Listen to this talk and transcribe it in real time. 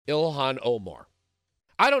Ilhan Omar.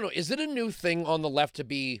 I don't know. Is it a new thing on the left to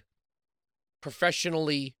be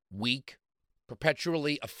professionally weak,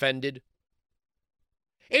 perpetually offended?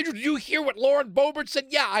 Andrew, did you hear what Lauren Boebert said?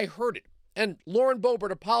 Yeah, I heard it. And Lauren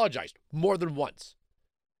Boebert apologized more than once.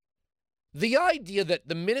 The idea that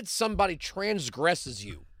the minute somebody transgresses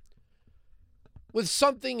you with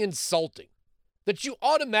something insulting, that you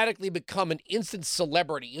automatically become an instant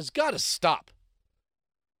celebrity has got to stop.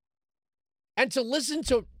 And to listen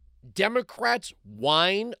to Democrats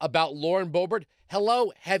whine about Lauren Boebert,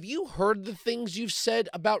 hello, have you heard the things you've said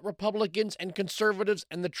about Republicans and conservatives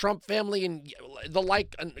and the Trump family and the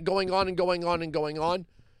like, going on and going on and going on?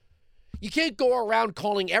 You can't go around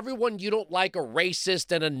calling everyone you don't like a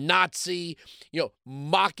racist and a Nazi,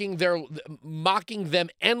 mocking them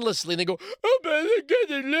endlessly. And they go, oh, my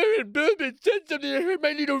God, Lauren Boebert said something that hurt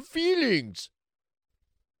my little feelings.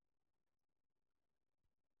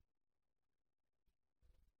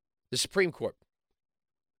 The Supreme Court.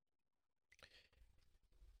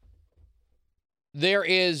 There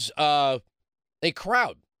is a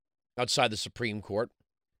crowd outside the Supreme Court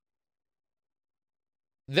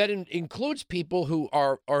that includes people who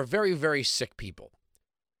are very, very sick people.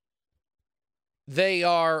 They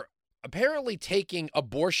are apparently taking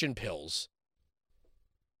abortion pills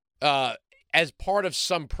as part of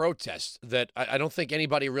some protest that I don't think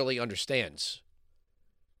anybody really understands.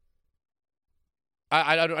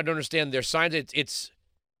 I don't understand their signs.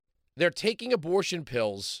 They're taking abortion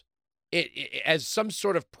pills as some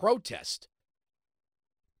sort of protest.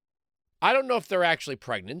 I don't know if they're actually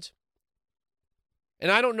pregnant. And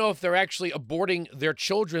I don't know if they're actually aborting their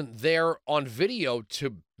children there on video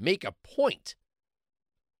to make a point.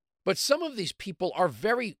 But some of these people are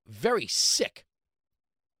very, very sick.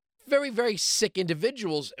 Very, very sick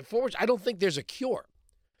individuals for which I don't think there's a cure.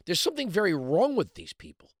 There's something very wrong with these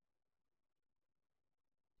people.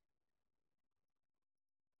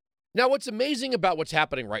 Now, what's amazing about what's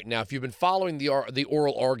happening right now, if you've been following the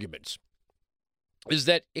oral arguments, is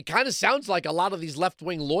that it kind of sounds like a lot of these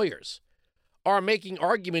left-wing lawyers are making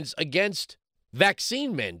arguments against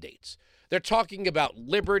vaccine mandates. They're talking about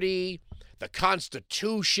liberty, the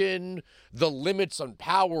Constitution, the limits on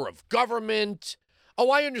power of government.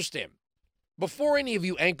 Oh, I understand. Before any of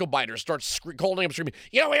you ankle biters start calling up screaming,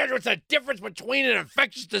 Andrew, what's the difference between an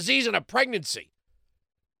infectious disease and a pregnancy?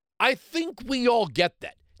 I think we all get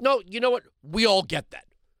that. No, you know what? We all get that.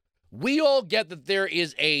 We all get that there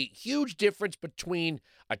is a huge difference between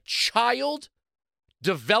a child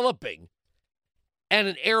developing and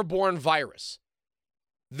an airborne virus.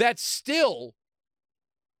 That still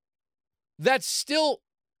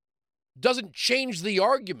doesn't change the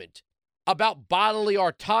argument about bodily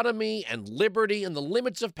autonomy and liberty and the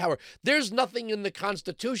limits of power. There's nothing in the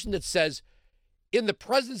Constitution that says, in the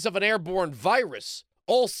presence of an airborne virus,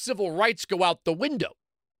 all civil rights go out the window.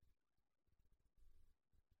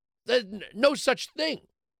 There's no such thing.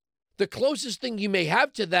 The closest thing you may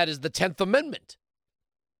have to that is the 10th Amendment.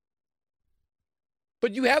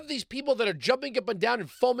 But you have these people that are jumping up and down and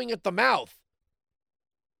foaming at the mouth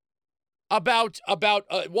about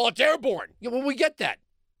it's airborne. Well, we get that.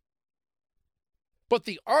 But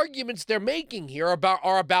the arguments they're making here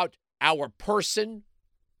are about our person,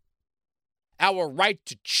 our right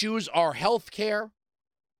to choose our health care.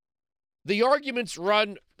 The arguments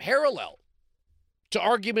run parallel to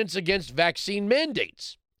arguments against vaccine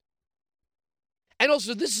mandates. And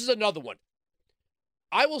also, this is another one.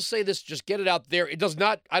 I will say this, just get it out there.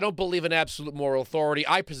 I don't believe in absolute moral authority.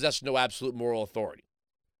 I possess no absolute moral authority.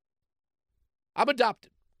 I'm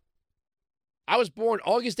adopted. I was born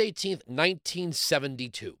August 18th,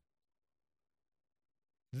 1972.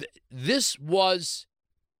 This was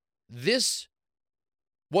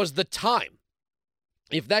the time.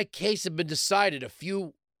 If that case had been decided a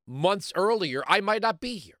few months earlier, I might not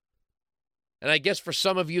be here. And I guess for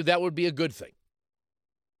some of you, that would be a good thing.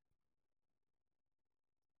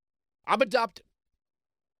 I'm adopted.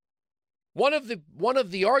 One of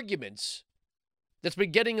the arguments that's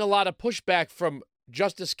been getting a lot of pushback from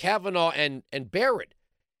Justice Kavanaugh and Barrett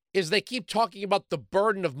is they keep talking about the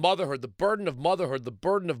burden of motherhood, the burden of motherhood, the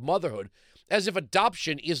burden of motherhood, as if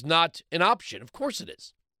adoption is not an option. Of course it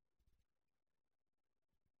is.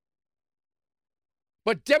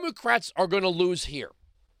 But Democrats are going to lose here.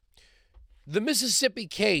 The Mississippi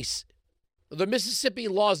case, the Mississippi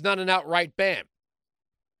law is not an outright ban.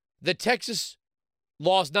 The Texas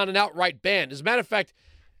law is not an outright ban. As a matter of fact,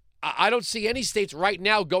 I don't see any states right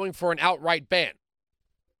now going for an outright ban.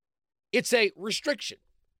 It's a restriction.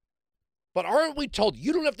 But aren't we told,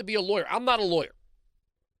 you don't have to be a lawyer. I'm not a lawyer.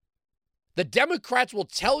 The Democrats will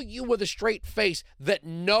tell you with a straight face that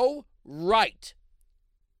no right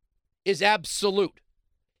is absolute.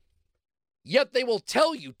 Yet they will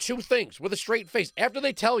tell you two things with a straight face. After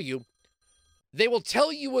they tell you, they will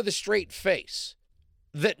tell you with a straight face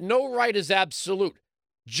that no right is absolute,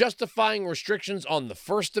 justifying restrictions on the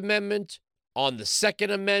First Amendment, on the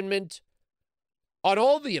Second Amendment, on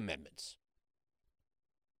all the amendments.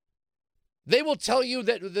 They will tell you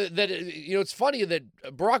that it's funny that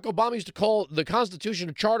Barack Obama used to call the Constitution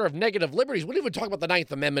a charter of negative liberties. We didn't even talk about the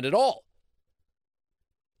Ninth Amendment at all.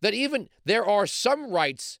 That even there are some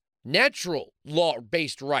rights, natural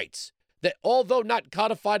law-based rights, that although not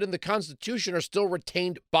codified in the Constitution are still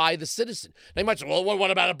retained by the citizen. Now you might say, well,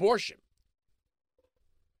 what about abortion?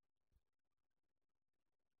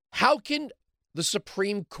 How can the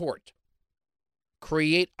Supreme Court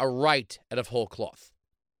create a right out of whole cloth?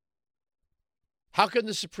 How can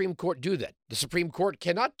the Supreme Court do that? The Supreme Court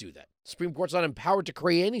cannot do that. The Supreme Court's not empowered to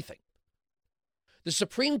create anything. The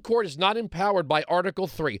Supreme Court is not empowered by Article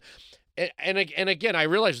 3. And again, I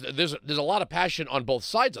realize that there's a lot of passion on both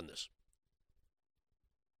sides on this.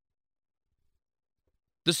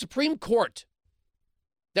 The Supreme Court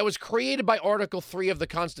that was created by Article 3 of the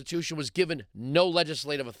Constitution was given no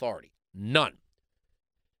legislative authority. None.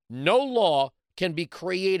 No law can be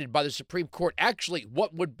created by the Supreme Court. Actually,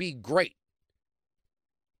 what would be great?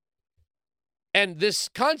 And this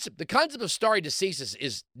concept, the concept of stare decisis,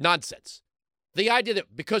 is nonsense. The idea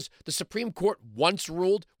that because the Supreme Court once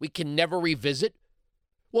ruled, we can never revisit.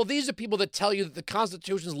 Well, these are people that tell you that the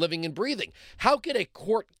Constitution is living and breathing. How could a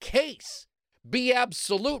court case be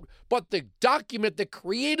absolute, but the document that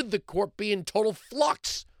created the court be in total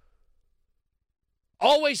flux?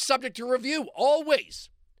 Always subject to review, always.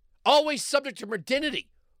 Always subject to modernity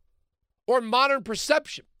or modern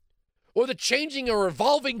perception or the changing or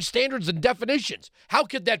evolving standards and definitions. How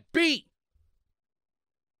could that be?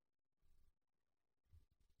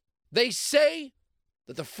 They say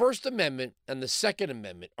that the First Amendment and the Second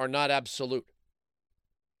Amendment are not absolute.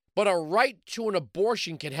 But a right to an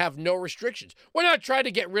abortion can have no restrictions. We're not trying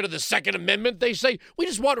to get rid of the Second Amendment, they say. We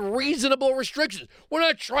just want reasonable restrictions. We're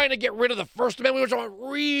not trying to get rid of the First Amendment. We just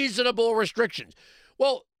want reasonable restrictions.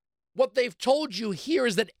 Well, what they've told you here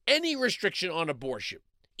is that any restriction on abortion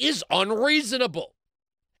is unreasonable.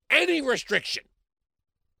 Any restriction.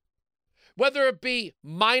 Whether it be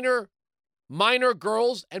minor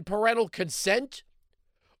girls and parental consent,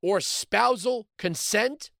 or spousal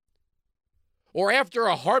consent, or after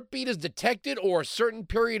a heartbeat is detected or a certain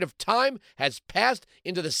period of time has passed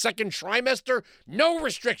into the second trimester, no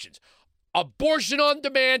restrictions. Abortion on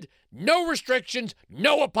demand, no restrictions,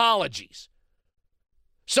 no apologies.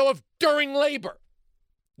 So if during labor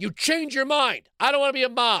you change your mind, I don't want to be a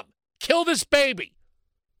mom, kill this baby.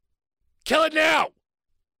 Kill it now.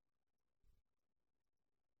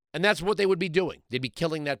 And that's what they would be doing. They'd be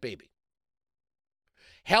killing that baby.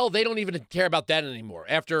 Hell, they don't even care about that anymore.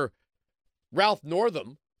 After Ralph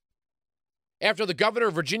Northam, after the governor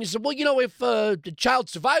of Virginia said, well, if the child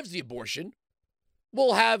survives the abortion,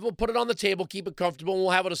 we'll put it on the table, keep it comfortable, and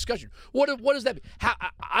we'll have a discussion. What does that mean?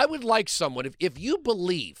 I would like someone, if you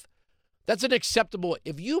believe, that's an acceptable,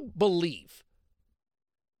 if you believe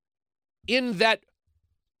in that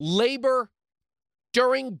labor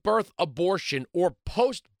during birth abortion or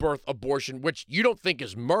post-birth abortion, which you don't think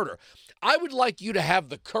is murder, I would like you to have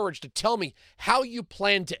the courage to tell me how you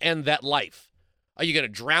plan to end that life. Are you going to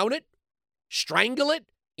drown it? Strangle it?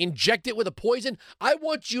 Inject it with a poison? I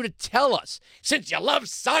want you to tell us, since you love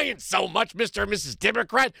science so much, Mr. and Mrs.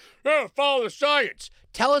 Democrat, follow the science.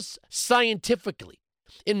 Tell us scientifically,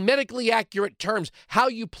 in medically accurate terms, how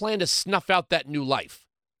you plan to snuff out that new life.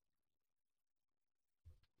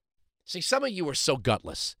 See, some of you are so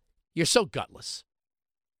gutless. You're so gutless.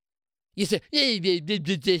 You say,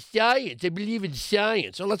 the science, I believe in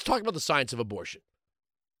science. So let's talk about the science of abortion.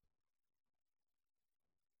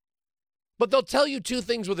 But they'll tell you two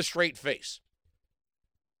things with a straight face.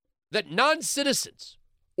 That non-citizens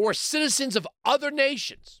or citizens of other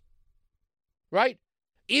nations, right,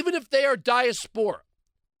 even if they are diaspora,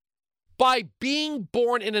 by being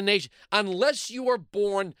born in a nation, unless you are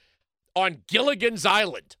born on Gilligan's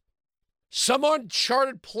Island, some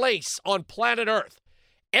uncharted place on planet Earth,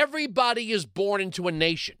 everybody is born into a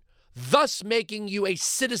nation, thus making you a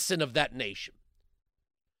citizen of that nation.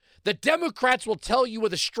 The Democrats will tell you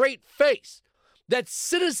with a straight face that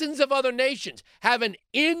citizens of other nations have an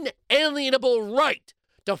inalienable right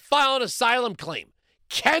to file an asylum claim,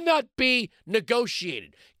 cannot be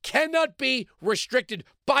negotiated, cannot be restricted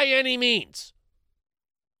by any means.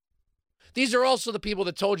 These are also the people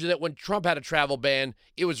that told you that when Trump had a travel ban,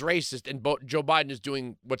 it was racist, and Joe Biden is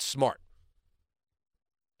doing what's smart.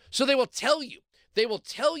 So they will tell you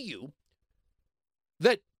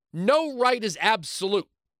that no right is absolute.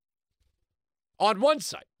 On one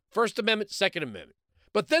side, First Amendment, Second Amendment.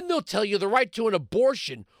 But then they'll tell you the right to an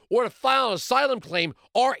abortion or to file an asylum claim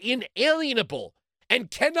are inalienable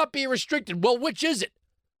and cannot be restricted. Well, which is it?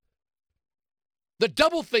 The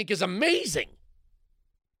doublethink is amazing.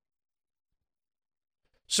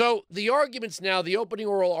 So the arguments now, the opening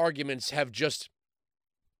oral arguments have just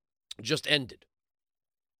ended.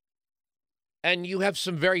 And you have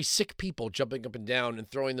some very sick people jumping up and down and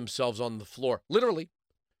throwing themselves on the floor, literally,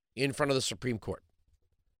 in front of the Supreme Court.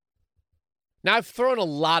 Now, I've thrown a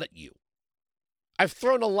lot at you. I've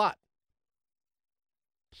thrown a lot.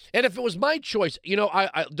 And if it was my choice,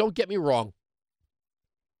 I don't get me wrong.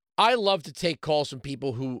 I love to take calls from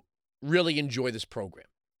people who really enjoy this program.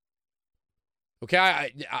 Okay,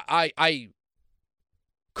 I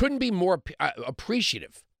couldn't be more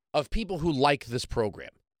appreciative of people who like this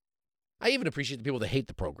program. I even appreciate the people that hate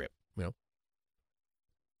the program,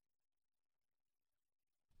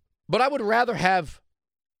 But I would rather have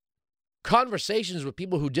conversations with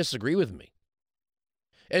people who disagree with me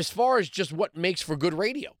as far as just what makes for good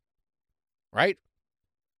radio, right?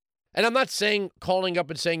 And I'm not saying calling up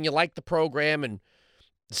and saying you like the program and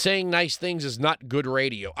saying nice things is not good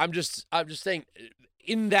radio. I'm just saying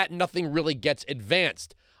in that nothing really gets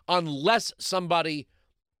advanced unless somebody,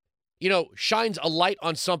 shines a light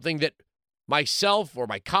on something that myself or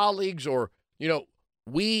my colleagues or,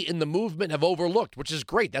 we in the movement have overlooked, which is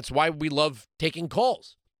great. That's why we love taking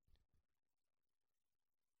calls.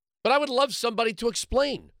 But I would love somebody to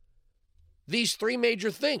explain these three major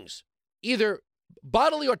things. Either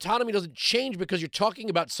bodily autonomy doesn't change because you're talking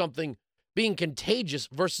about something being contagious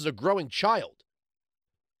versus a growing child.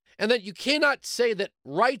 And that you cannot say that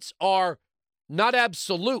rights are not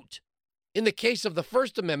absolute in the case of the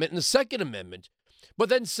First Amendment and the Second Amendment, but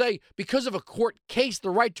then say because of a court case, the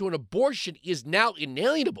right to an abortion is now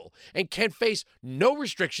inalienable and can face no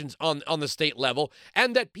restrictions on the state level,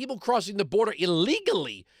 and that people crossing the border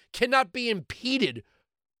illegally cannot be impeded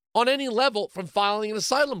on any level from filing an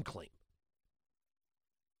asylum claim.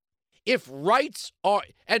 If rights are,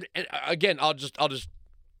 and again, I'll just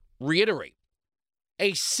reiterate,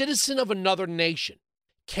 a citizen of another nation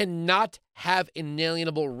cannot have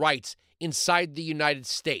inalienable rights inside the United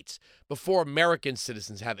States before American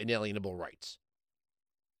citizens have inalienable rights.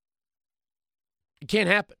 It can't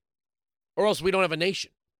happen, or else we don't have a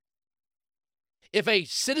nation. If a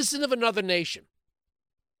citizen of another nation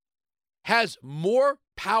has more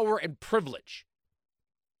power and privilege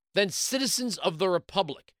than citizens of the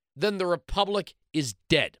Republic, then the Republic is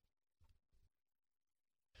dead.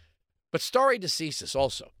 But stare decisis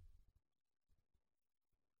also.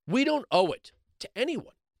 We don't owe it to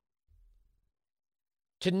anyone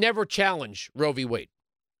to never challenge Roe v. Wade,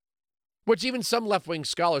 which even some left-wing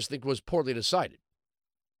scholars think was poorly decided.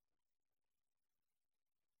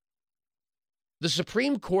 The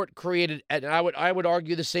Supreme Court created, and I would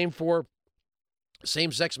argue the same for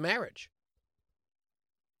same-sex marriage.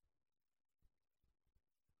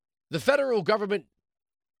 The federal government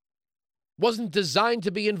wasn't designed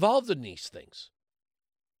to be involved in these things.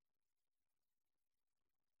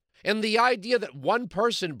 And the idea that one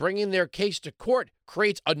person bringing their case to court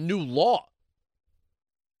creates a new law.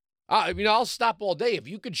 I'll stop all day. If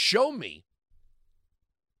you could show me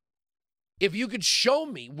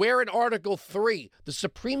where in Article 3 the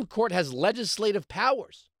Supreme Court has legislative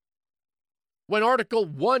powers, when Article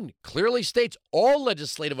 1 clearly states all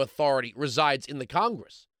legislative authority resides in the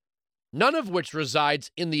Congress, none of which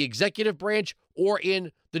resides in the executive branch or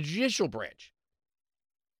in the judicial branch.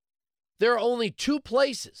 There are only two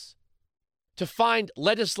places to find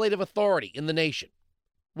legislative authority in the nation.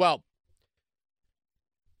 Well,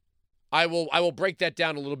 I will break that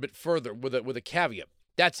down a little bit further with a caveat.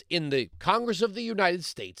 That's in the Congress of the United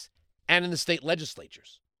States and in the state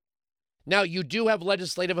legislatures. Now, you do have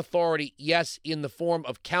legislative authority, yes, in the form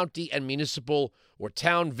of county and municipal or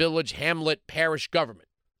town, village, hamlet, parish government.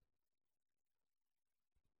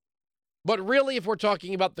 But really, if we're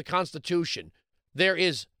talking about the Constitution, there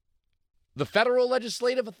is the federal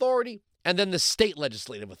legislative authority and then the state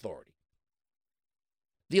legislative authority.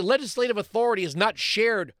 The legislative authority is not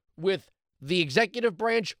shared with the executive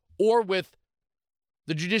branch or with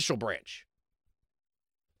the judicial branch.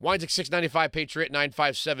 Weinzig 695 Patriot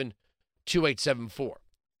 957-2874.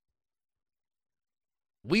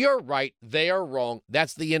 We are right, they are wrong.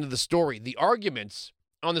 That's the end of the story. The arguments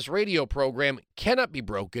on this radio program cannot be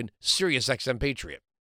broken. Sirius XM Patriot.